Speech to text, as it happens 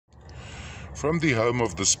from the home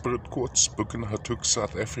of the Spirit Quartz, Buchenhatuk,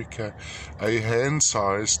 South Africa, a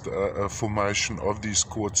hand-sized formation of these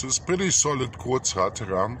quartzes, pretty solid quartz right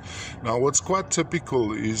around. Now what's quite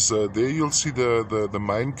typical is there you'll see the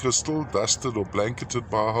main crystal dusted or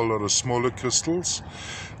blanketed by a whole lot of smaller crystals.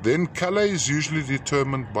 Then color is usually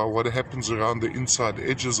determined by what happens around the inside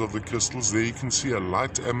edges of the crystals. There you can see a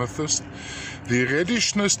light amethyst. The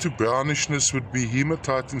reddishness to brownishness would be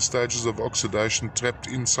hematite in stages of oxidation trapped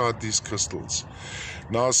inside these crystals.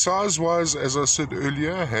 Now size-wise, as I said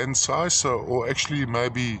earlier, hand size, or actually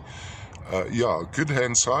maybe, good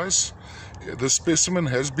hand size. The specimen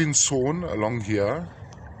has been sawn along here.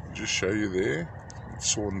 I'll just show you there.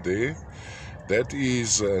 It's sawn there. That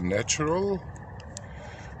is natural.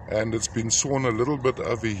 And it's been sawn a little bit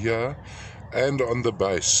over here and on the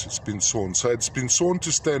base it's been sawn. So it's been sawn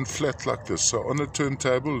to stand flat like this. So on a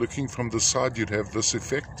turntable, looking from the side, you'd have this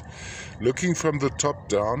effect. Looking from the top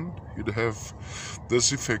down, you'd have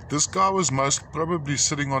this effect. This guy was most probably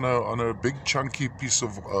sitting on a big chunky piece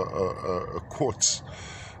of quartz.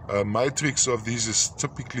 Matrix of these is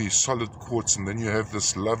typically solid quartz, and then you have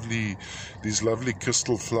these lovely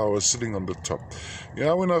crystal flowers sitting on the top. You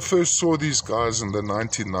know, when I first saw these guys in the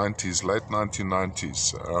 1990s, late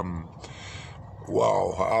 1990s,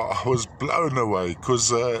 wow, I was blown away,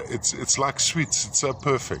 because it's like sweets. It's so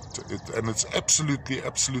perfect, and it's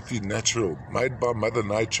absolutely natural, made by Mother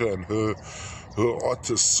Nature and her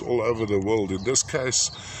artists all over the world. In this case,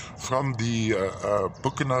 from the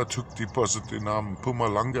Buchenhatuk deposit in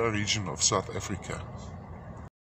Mpumalanga region of South Africa.